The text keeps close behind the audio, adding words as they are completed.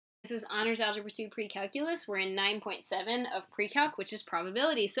This is Honors Algebra 2 Pre-Calculus. We're in 9.7 of Pre-Calc, which is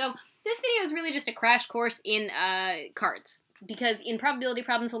probability. So this video is really just a crash course in cards, because in probability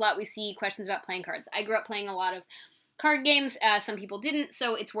problems a lot we see questions about playing cards. I grew up playing a lot of card games. Some people didn't,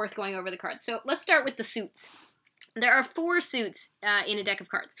 so it's worth going over the cards. So let's start with the suits. There are 4 suits in a deck of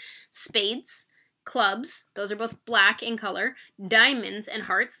cards. Spades, clubs, those are both black in color, diamonds, and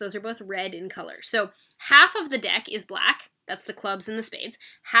hearts, those are both red in color. So half of the deck is black, that's the clubs and the spades.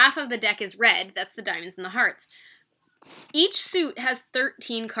 Half of the deck is red, that's the diamonds and the hearts. Each suit has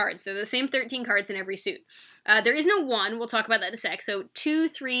 13 cards. They're the same 13 cards in every suit. There is no 1, we'll talk about that in a sec. So 2,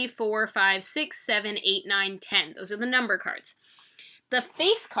 3, 4, 5, 6, 7, 8, 9, 10. Those are the number cards. The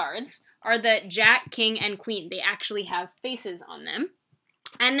face cards are the Jack, King, and Queen. They actually have faces on them.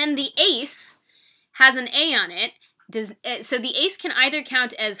 And then the ace has an A on it. So the ace can either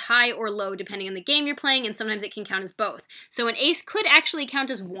count as high or low depending on the game you're playing, and sometimes it can count as both. So an ace could actually count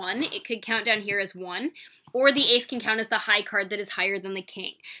as 1. It could count down here as 1. Or the ace can count as the high card that is higher than the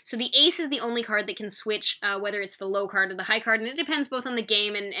king. So the ace is the only card that can switch whether it's the low card or the high card, and it depends both on the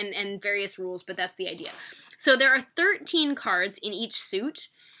game and various rules, but that's the idea. So there are 13 cards in each suit.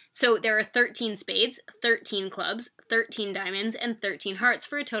 So there are 13 spades, 13 clubs, 13 diamonds, and 13 hearts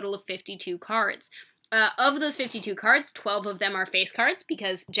for a total of 52 cards. Of those 52 cards, 12 of them are face cards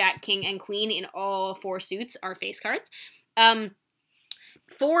because Jack, King, and Queen in all 4 suits are face cards.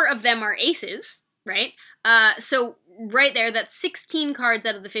 4 of them are aces, right? So right there, that's 16 cards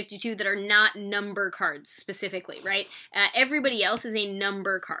out of the 52 that are not number cards specifically, right? Everybody else is a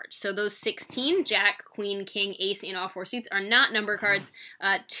number card. So those 16, Jack, Queen, King, Ace in all 4 suits are not number cards.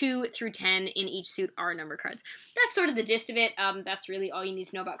 2 through 10 in each suit are number cards. That's sort of the gist of it. That's really all you need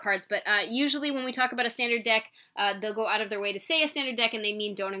to know about cards. But usually when we talk about a standard deck, they'll go out of their way to say a standard deck, and they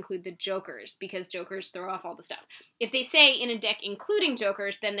mean don't include the jokers, because jokers throw off all the stuff. If they say in a deck including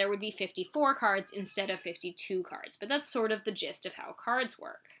jokers, then there would be 54 cards instead of 52 cards. But that's sort of the gist of how cards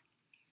work.